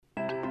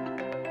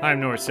I'm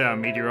North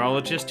Sound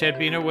meteorologist Ted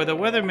Biener with a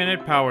Weather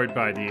Minute powered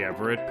by the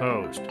Everett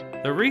Post.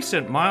 The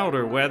recent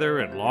milder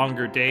weather and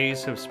longer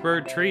days have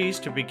spurred trees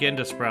to begin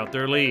to sprout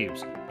their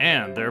leaves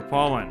and their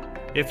pollen.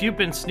 If you've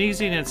been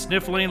sneezing and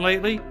sniffling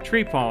lately,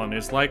 tree pollen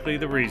is likely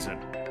the reason.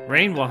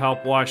 Rain will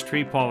help wash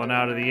tree pollen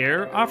out of the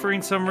air,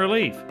 offering some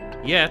relief.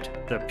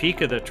 Yet, the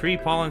peak of the tree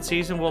pollen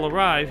season will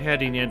arrive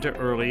heading into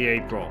early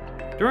April.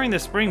 During the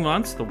spring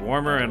months, the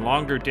warmer and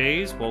longer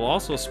days will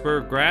also spur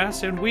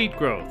grass and weed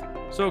growth.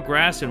 So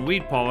grass and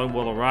weed pollen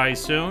will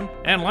arise soon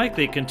and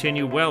likely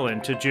continue well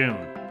into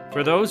June.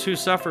 For those who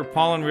suffer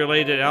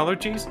pollen-related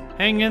allergies,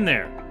 hang in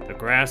there. The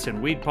grass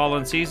and weed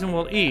pollen season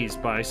will ease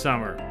by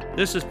summer.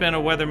 This has been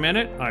a Weather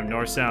Minute. I'm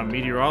North Sound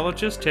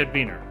meteorologist Ted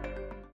Biener.